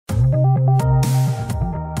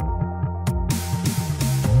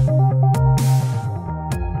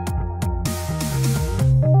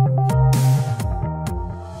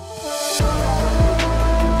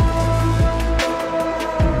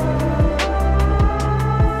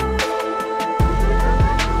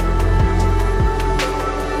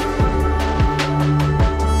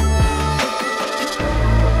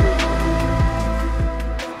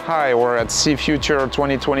we're at Sea Future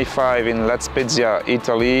 2025 in La Spezia,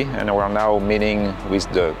 Italy, and we're now meeting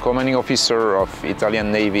with the commanding officer of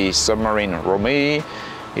Italian Navy Submarine Romei.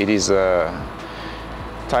 It is a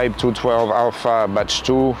Type 212 Alpha Batch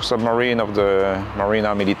 2 submarine of the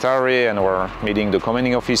Marina Militare, and we're meeting the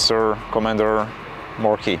commanding officer, Commander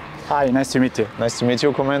Morchi. Hi, nice to meet you. Nice to meet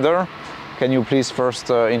you, Commander. Can you please first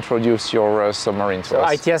introduce your submarine to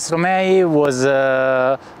us? ITS Romei was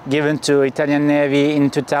given to Italian Navy in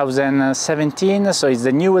 2017, so it's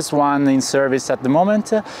the newest one in service at the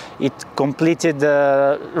moment. It completed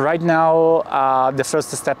right now the first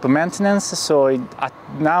step of maintenance, so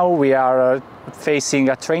now we are facing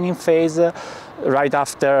a training phase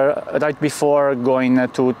right before going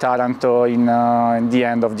to Taranto in the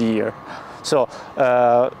end of the year. So.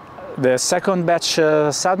 The second batch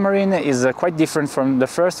submarine is quite different from the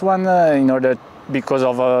first one because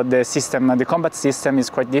of the system. The combat system is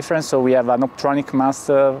quite different, so we have an optronic mast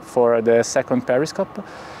for the second periscope,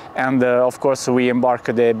 and of course we embark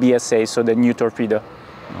the BSA, so the new torpedo.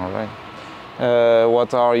 All right.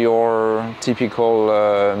 What are your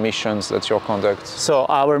typical missions that you conduct? So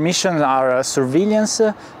our missions are surveillance,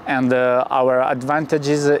 and our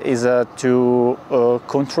advantages is to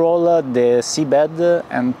control the seabed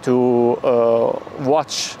and to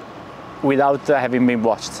watch without having been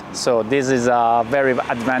watched. So this is a very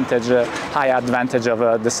high advantage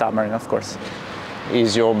of the submarine, of course.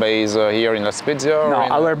 Is your base here in La Spezia? No,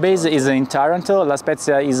 our base is in Taranto. La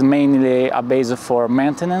Spezia is mainly a base for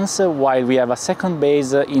maintenance, while we have a second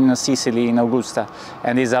base in Sicily, in Augusta.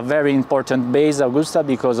 And it's a very important base, Augusta,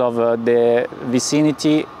 because of the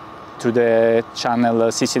vicinity to the channel,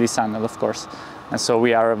 Sicily Channel, of course. And so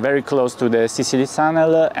we are very close to the Sicily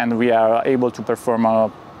Channel, and we are able to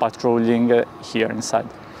perform patrolling here inside.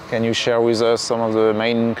 Can you share with us some of the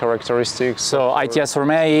main characteristics? So ITS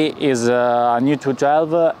Romei is a new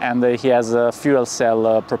 212, and he has a fuel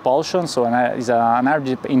cell propulsion, so it's an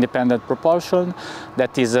energy-independent propulsion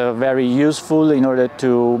that is very useful in order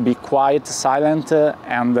to be quiet, silent,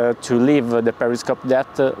 and to leave the periscope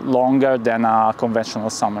depth longer than a conventional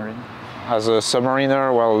submarine. As a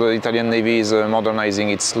submariner, well, the Italian Navy is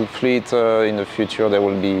modernizing its fleet. In the future there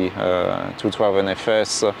will be 212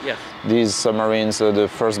 NFS. Yes. These submarines, the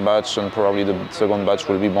first batch and probably the second batch,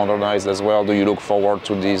 will be modernized as well. Do you look forward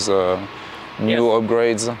to these new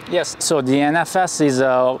upgrades? Yes, so the NFS is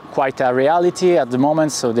quite a reality at the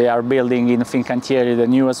moment, so they are building in Fincantieri the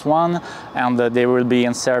newest one, and they will be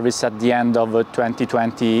in service at the end of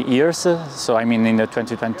 2020 years, so I mean in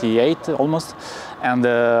 2028 almost. And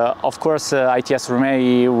of course ITS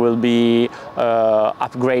Romei will be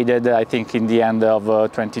upgraded, I think, in the end of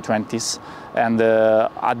 2020s. And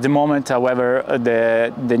at the moment, however,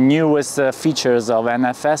 the newest features of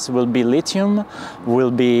NFS will be lithium,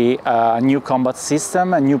 will be a new combat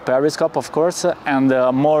system, a new periscope, of course, and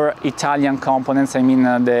more Italian components. I mean,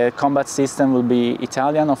 the combat system will be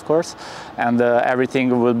Italian, of course, and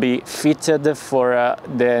everything will be fitted for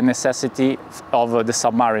the necessity of the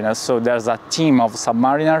submariners. So there's a team of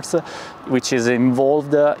submariners which is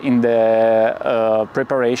involved in the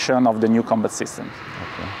preparation of the new combat system.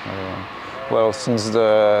 Okay. Well, since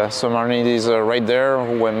the submarine is right there,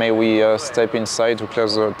 when may we step inside to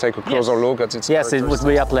take a closer look at its Yes, it would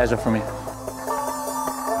be a pleasure for me.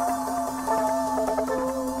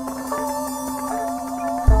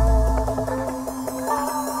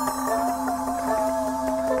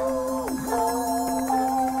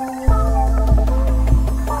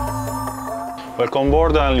 Welcome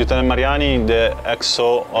aboard, I'm Lieutenant Mariani, the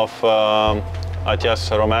XO of ITS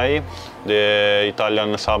Romei, the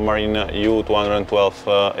Italian submarine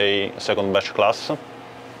U-212A second batch class.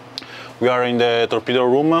 We are in the torpedo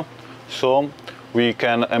room, so we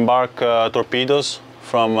can embark torpedoes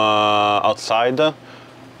from outside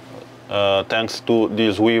thanks to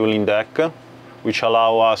this swiveling deck, which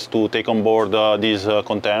allow us to take on board these white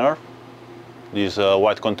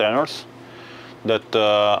containers that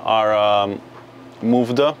are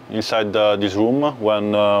moved inside this room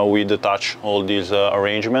when we detach all these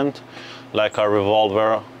arrangement, like a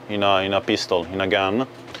revolver in a pistol, in a gun,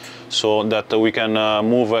 so that we can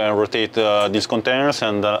move and rotate these containers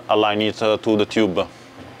and align it to the tube.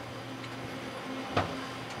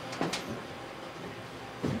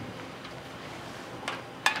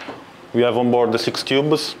 We have on board the 6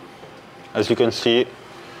 tubes. As you can see,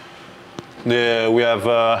 we have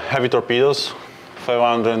heavy torpedoes,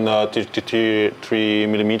 533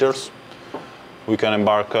 millimeters. We can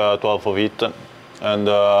embark 12 of it. And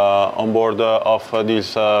on board of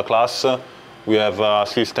this class, we have a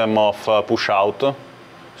system of push out.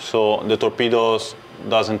 So the torpedoes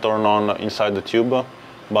doesn't turn on inside the tube,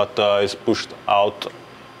 but is pushed out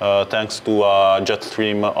thanks to a jet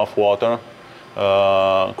stream of water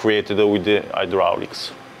created with the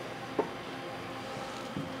hydraulics.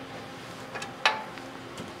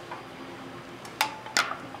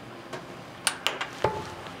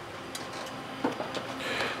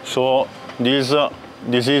 So this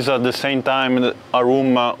is at the same time a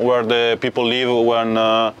room where the people live when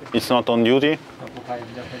it's not on duty.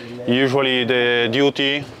 Usually the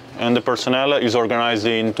duty and the personnel is organized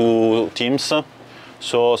into teams.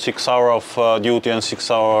 So 6 hours of duty and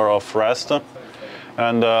 6 hours of rest.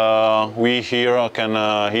 And we here can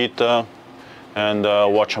eat and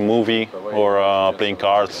watch a movie or playing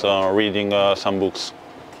cards, reading some books.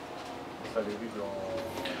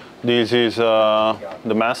 This is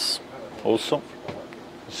the mess also,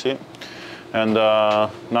 you see. And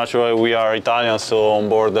naturally we are Italians, so on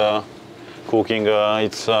board cooking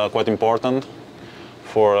it's quite important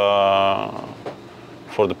for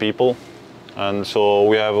the people. And so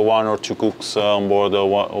we have 1 or 2 cooks on board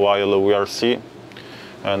while we are at sea.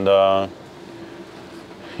 And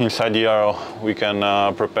inside here we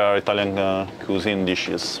can prepare Italian cuisine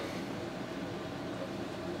dishes.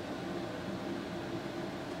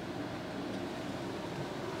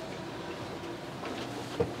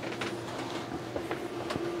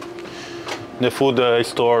 The food is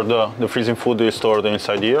stored, the freezing food is stored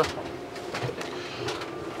inside here.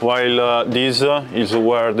 While this is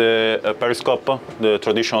where the periscope, the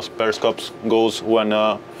traditional periscopes, goes when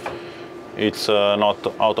it's not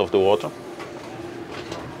out of the water.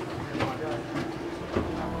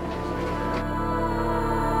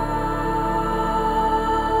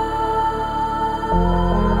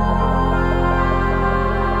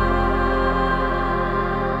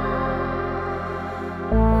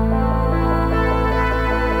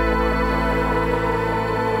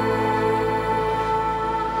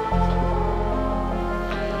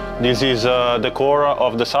 This is the core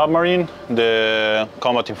of the submarine, the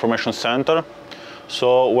Combat Information Center.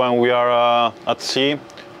 So when we are at sea,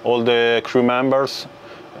 all the crew members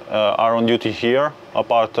are on duty here,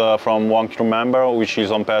 apart from 1 crew member, which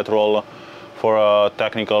is on patrol for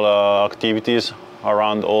technical activities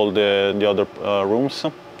around all the other rooms.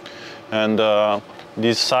 And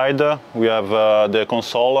this side, we have the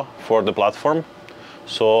console for the platform.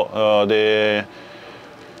 So the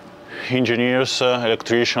engineers,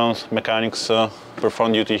 electricians, mechanics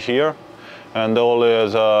perform duty here, and all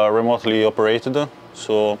is remotely operated.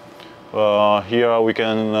 So here we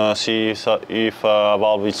can see if a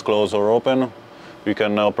valve is closed or open. We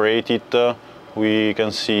can operate it. We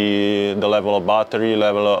can see the level of battery,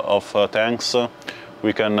 level of tanks.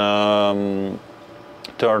 We can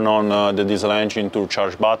turn on the diesel engine to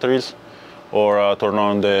charge batteries, or turn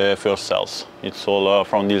on the fuel cells. It's all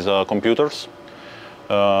from these computers.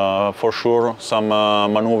 For sure, some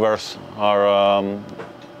maneuvers are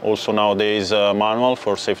also nowadays manual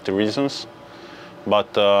for safety reasons,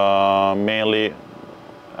 but mainly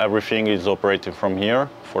everything is operated from here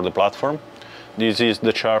for the platform. This is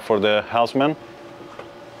the chair for the helmsman.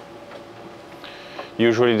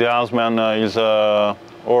 Usually the helmsman is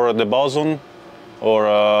or the bosun or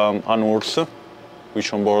an URS,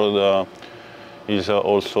 which on board is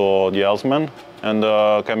also the helmsman, and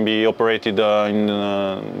can be operated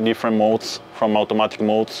in different modes, from automatic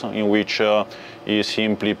modes in which he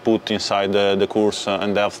simply put inside the course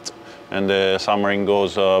and depth, and the submarine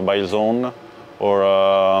goes by its own,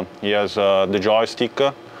 or he has the joystick,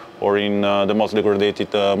 or in the most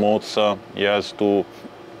degraded modes he has to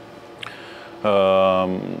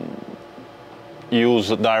use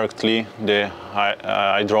directly the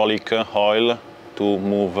hydraulic oil to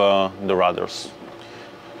move the rudders.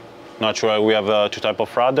 Naturally, we have 2 types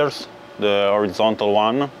of rudders. The horizontal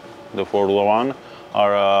one, the forward one,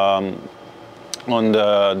 are on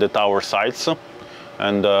the tower sides,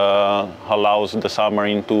 and allows the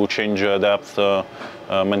submarine to change depth,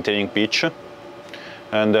 maintaining pitch.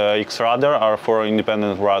 And X rudder are for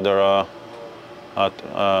independent rudder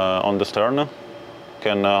on the stern.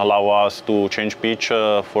 Can allow us to change pitch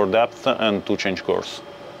for depth and to change course.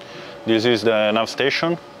 This is the nav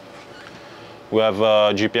station. We have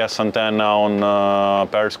GPS antenna on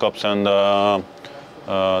periscopes and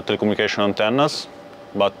telecommunication antennas,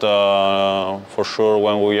 but for sure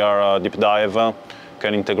when we are deep dive,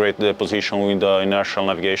 can integrate the position with inertial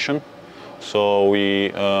navigation. So we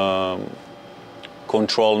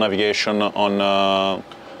control navigation on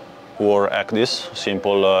war axis,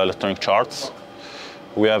 simple electronic charts.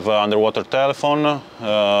 We have underwater telephone,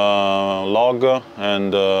 log,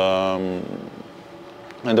 and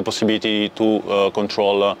the possibility to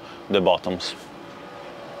control the bottoms.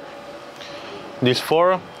 These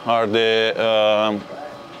 4 are the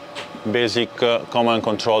basic command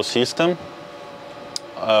control system.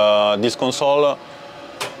 This console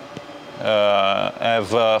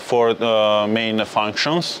have four main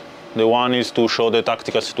functions. The one is to show the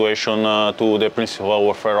tactical situation to the principal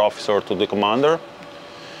warfare officer, to the commander.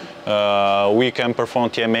 We can perform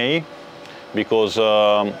TMA because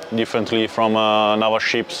differently from naval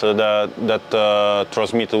ships that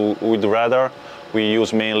transmit with radar, we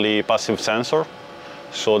use mainly passive sensor.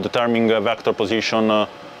 So determining vector position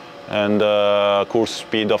and course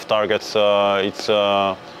speed of targets, it's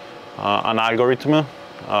an algorithm.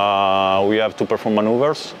 We have to perform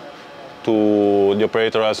maneuvers. The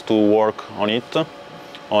operator has to work on it,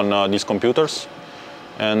 on these computers.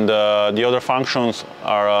 And the other functions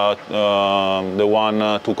are the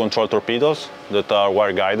one to control torpedoes that are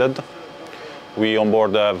wire guided. We on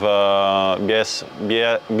board have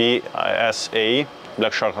BSA,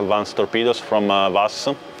 Black Shark Advanced Torpedoes from VAS.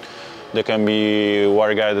 They can be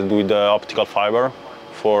wire guided with optical fiber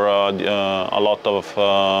for a lot of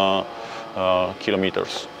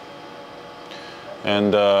kilometers.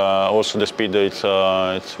 And also the speed, it's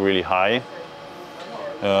really high.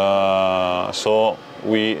 So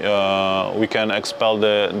we can expel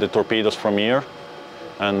the torpedoes from here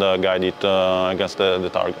and guide it against the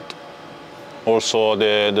target. Also,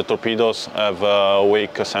 the torpedoes have a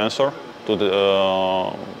wake sensor to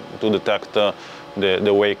detect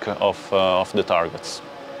the wake of the targets.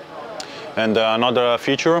 And another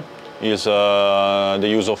feature is the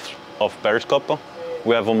use of periscope.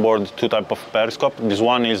 We have on board two types of periscope. This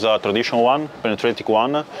one is a traditional one, penetrating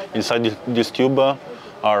one. Inside this tube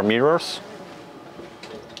are mirrors.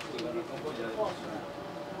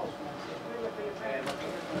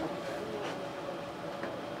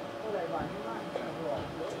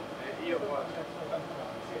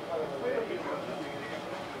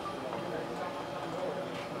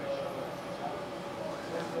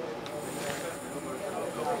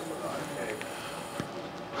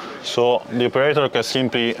 So the operator can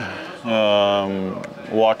simply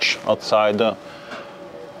watch outside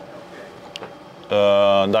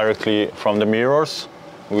directly from the mirrors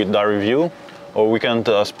with direct view, or we can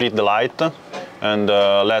split the light and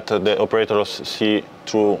let the operators see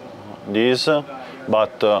through these,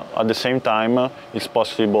 but at the same time it's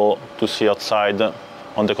possible to see outside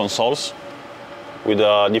on the consoles with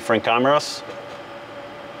different cameras.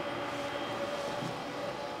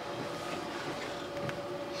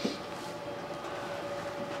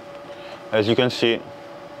 As you can see,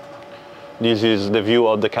 this is the view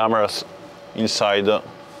of the cameras inside the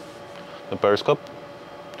periscope.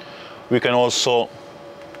 We can also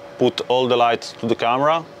put all the lights to the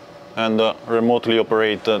camera and remotely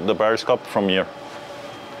operate the periscope from here.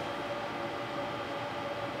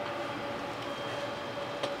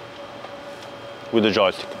 With the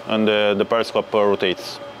joystick, and the periscope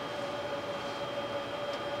rotates.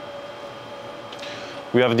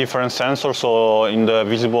 We have different sensors, so in the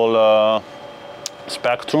visible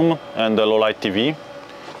spectrum and the low light TV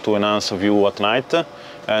to enhance view at night,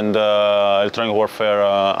 and electronic warfare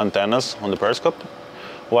antennas on the periscope.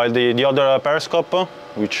 While the other periscope,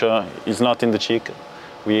 which is not in the cheek,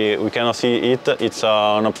 we cannot see it. It's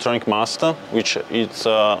an optronic mast, which is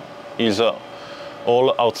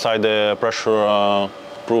all outside the pressure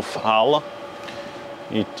proof hull.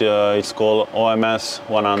 It's called OMS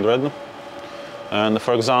 100. And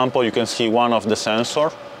for example, you can see one of the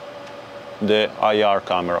sensor, the IR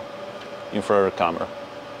camera, infrared camera.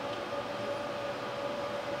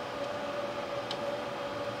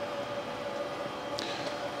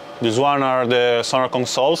 These one are the sonar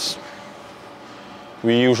consoles.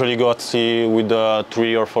 We usually go at sea with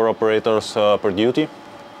 3 or 4 operators per duty.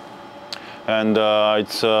 And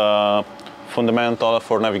it's fundamental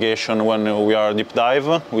for navigation when we are deep dive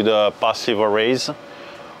with passive arrays.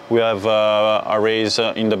 We have arrays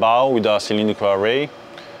in the bow with a cylindrical array,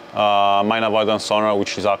 mine avoidance sonar,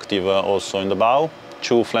 which is active also in the bow,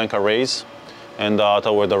 2 flank arrays, and a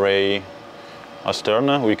towed array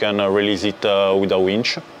astern. We can release it with a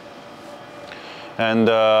winch. And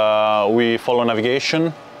we follow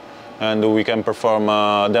navigation, and we can perform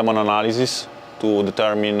demon analysis to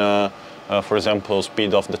determine, for example,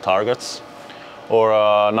 speed of the targets, or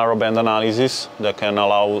narrowband analysis that can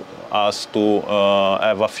allow us to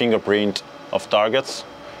have a fingerprint of targets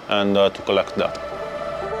and to collect that.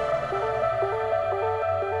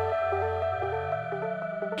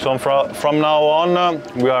 So from now on,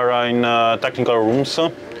 we are in technical rooms.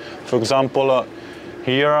 For example,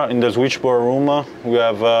 here in the switchboard room, we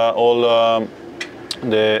have all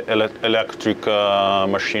the electric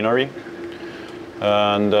machinery.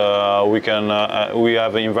 And we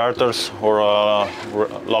have inverters or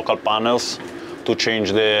local panels to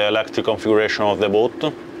change the electric configuration of the boat.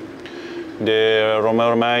 The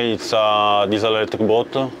Romeo Romei is a diesel electric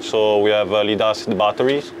boat, so we have lead-acid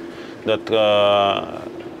batteries that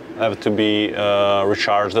have to be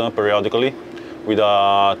recharged periodically with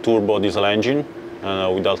a turbo diesel engine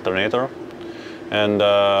with alternator. And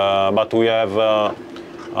but we have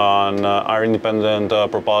an air-independent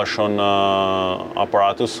propulsion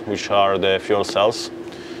apparatus, which are the fuel cells,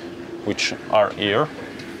 which are here.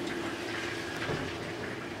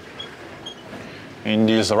 In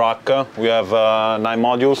this rack we have 9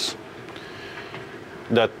 modules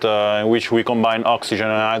that, in which we combine oxygen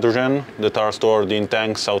and hydrogen that are stored in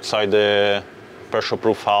tanks outside the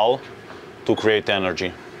pressure-proof hull to create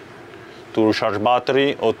energy, to recharge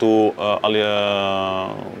battery or to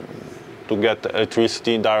get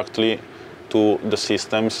electricity directly to the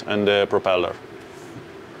systems and the propeller.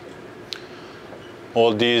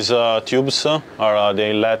 All these tubes are the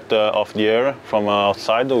inlet of the air from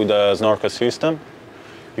outside with the snorkel system.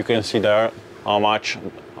 You can see there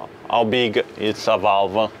how big it's a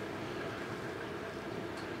valve.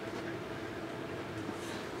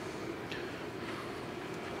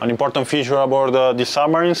 An important feature aboard these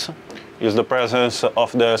submarines is the presence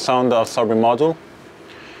of the sound absorbing module.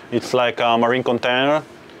 It's like a marine container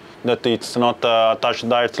that it's not attached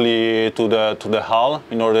directly to the hull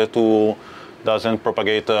in order to doesn't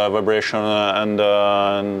propagate vibration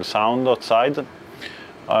and sound outside.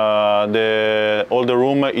 All the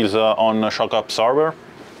room is on a shock absorber.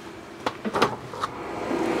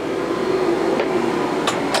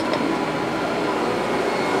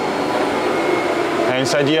 And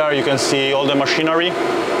inside here you can see all the machinery.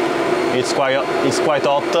 It's quite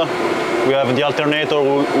hot. We have the alternator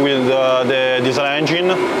with the diesel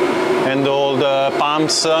engine and all the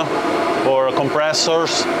pumps or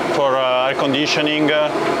compressors for air conditioning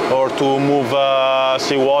or to move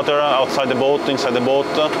seawater outside the boat, inside the boat.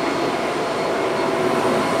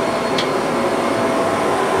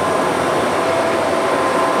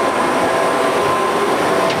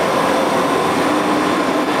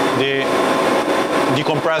 The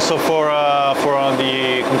compressor for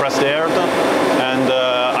the compressed air and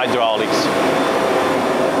hydraulics.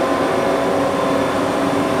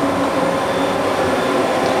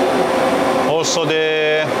 Also,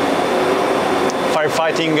 the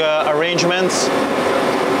firefighting arrangements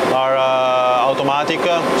are automatic.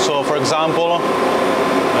 So, for example,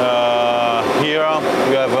 here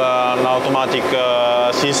we have an automatic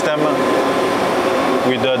system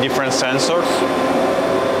with different sensors.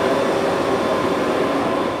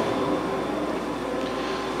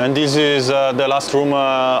 And this is the last room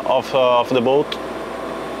of the boat.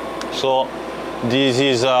 So this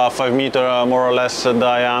is a 5 meter more or less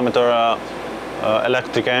diameter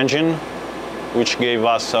electric engine, which gave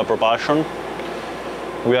us propulsion.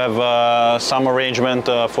 We have some arrangement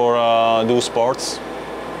for do sports.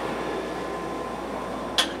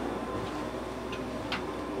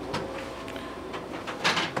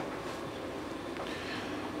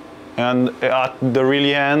 And at the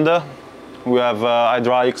really end, we have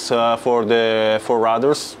hydraulics for the 4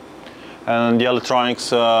 rudders and the electronics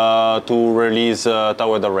to release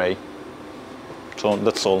towed array. So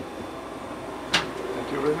that's all.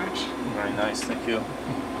 Thank you very much. Very nice, thank you.